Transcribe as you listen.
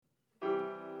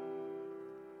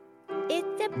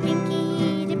It's a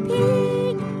Pinky the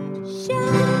Pig show.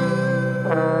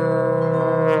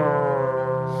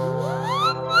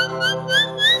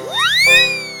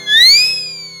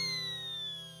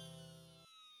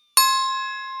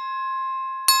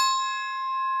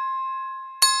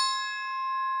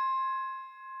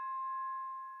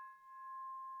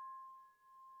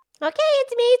 Okay,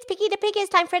 it's Pinky the Pig. It's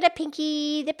time for the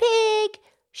Pinky the Pig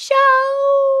show.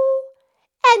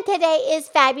 And today is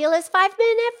Fabulous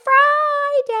 5-Minute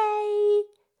Friday.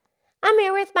 I'm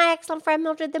here with my excellent friend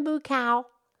Mildred the Moo Cow.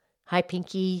 Hi,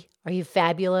 Pinky. Are you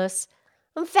fabulous?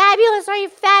 I'm fabulous. Are you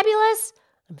fabulous?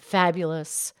 I'm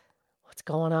fabulous. What's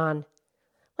going on?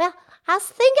 Well, I was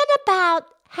thinking about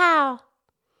how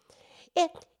if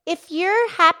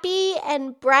you're happy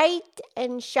and bright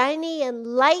and shiny and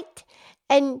light,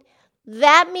 and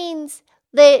that means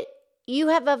that you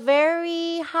have a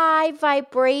very high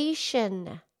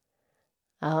vibration.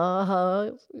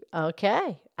 Oh,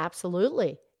 okay.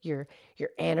 Absolutely. Your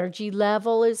energy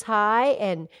level is high,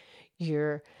 and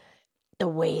the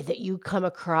way that you come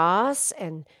across,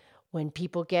 and when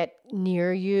people get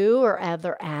near you or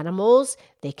other animals,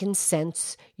 they can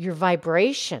sense your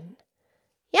vibration.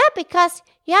 Yeah, because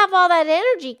you have all that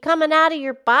energy coming out of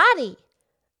your body.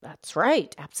 That's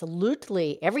right.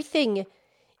 Absolutely. Everything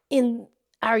in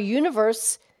our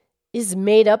universe is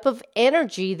made up of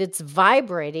energy that's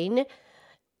vibrating,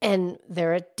 and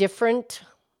they're at different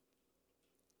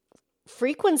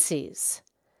frequencies.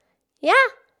 Yeah,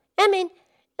 I mean,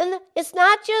 and it's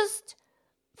not just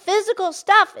physical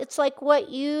stuff. It's like what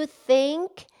you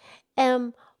think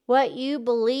and what you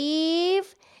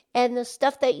believe and the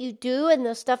stuff that you do and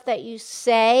the stuff that you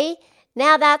say.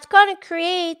 Now that's going to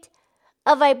create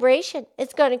a vibration.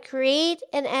 It's going to create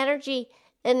an energy,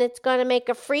 and it's going to make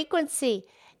a frequency.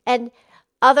 And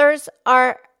others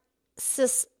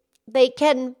they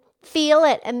can feel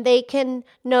it and they can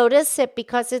notice it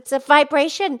because it's a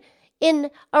vibration in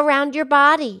around your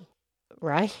body.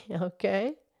 Right?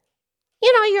 Okay.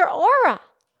 You know, your aura.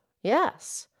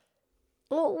 Yes.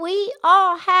 Well, we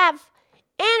all have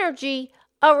energy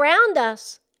around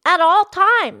us at all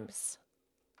times.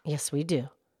 Yes, we do.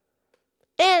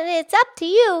 And it's up to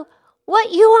you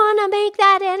what you want to make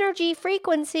that energy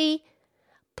frequency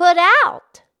put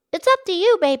out. It's up to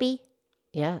you, baby.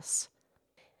 Yes.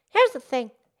 Here's the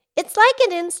thing. It's like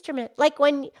an instrument. Like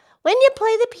when you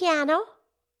play the piano.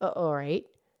 All right.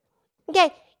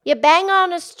 Okay, you bang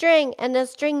on a string and the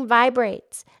string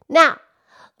vibrates. Now,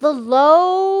 the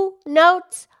low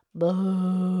notes,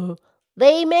 boo,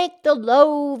 they make the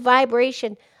low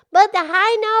vibration. But the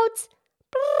high notes,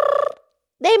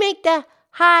 they make the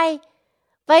high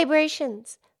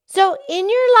vibrations. So in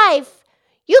your life,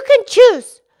 you can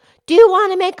choose. Do you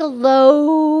want to make a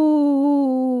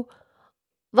low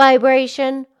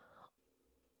vibration?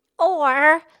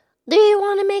 Or do you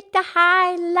want to make the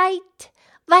high light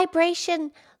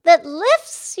vibration that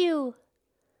lifts you?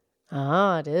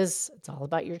 It is. It's all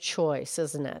about your choice,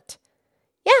 isn't it?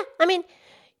 Yeah, I mean,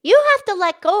 you have to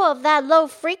let go of that low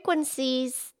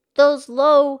frequencies, those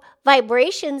low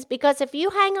vibrations, because if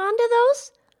you hang on to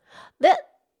those,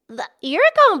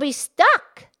 you're going to be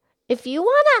stuck. If you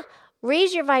want to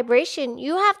raise your vibration,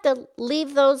 you have to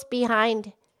leave those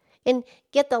behind and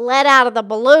get the lead out of the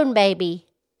balloon, baby.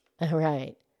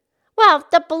 Right. Well, if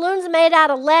the balloon's made out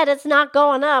of lead, it's not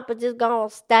going up. It's just going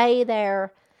to stay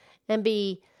there and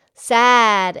be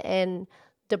sad and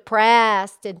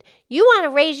depressed. And you want to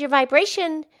raise your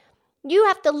vibration, you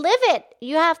have to live it.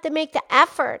 You have to make the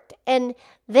effort. And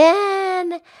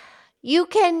then you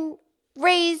can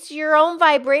raise your own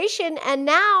vibration. And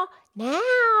now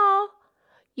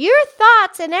your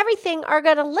thoughts and everything are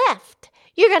going to lift.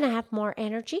 You're going to have more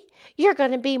energy. You're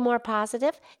going to be more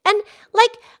positive. And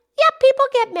people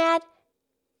get mad.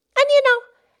 And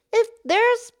if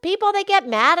there's people that get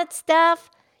mad at stuff,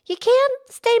 you can't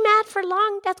stay mad for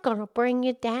long. That's going to bring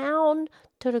you down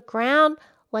to the ground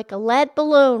like a lead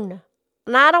balloon.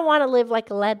 And I don't want to live like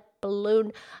a lead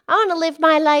balloon. I want to live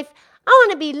my life. I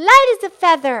want to be light as a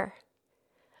feather.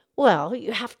 Well,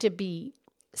 you have to be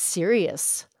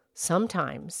serious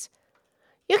sometimes.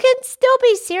 You can still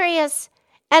be serious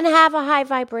and have a high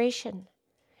vibration.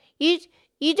 You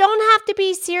don't have to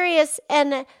be serious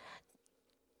and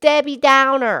Debbie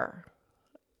Downer.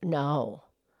 No.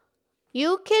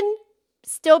 You can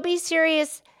still be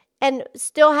serious and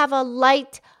still have a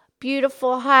light,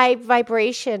 beautiful, high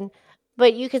vibration,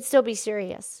 but you can still be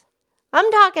serious.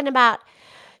 I'm talking about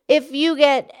if you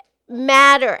get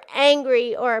mad or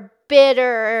angry or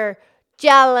bitter or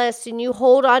jealous and you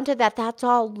hold on to that, that's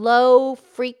all low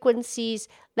frequencies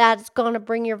that's going to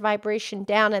bring your vibration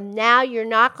down. And now you're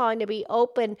not going to be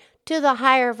open to the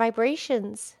higher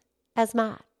vibrations as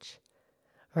much.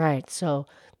 Right. So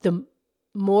the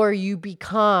more you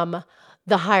become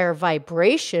the higher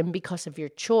vibration because of your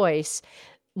choice,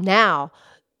 now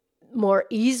more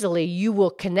easily you will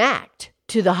connect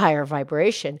to the higher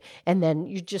vibration. And then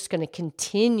you're just going to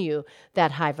continue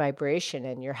that high vibration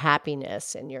and your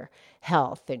happiness and your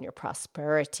health and your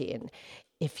prosperity. And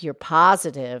if you're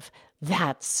positive,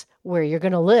 that's where you're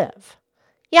going to live.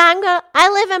 Yeah, I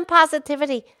live in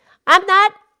positivity. I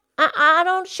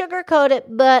don't sugarcoat it,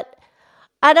 but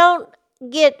I don't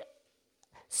get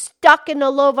stuck in a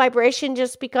low vibration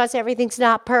just because everything's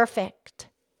not perfect.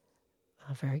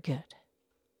 Oh, very good.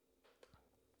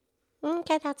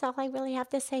 Okay, that's all I really have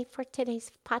to say for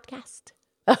today's podcast.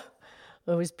 It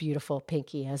was beautiful,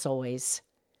 Pinky, as always.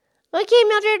 Okay,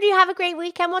 Mildred, you have a great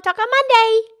weekend. We'll talk on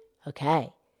Monday.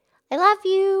 Okay. I love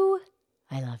you.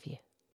 I love you.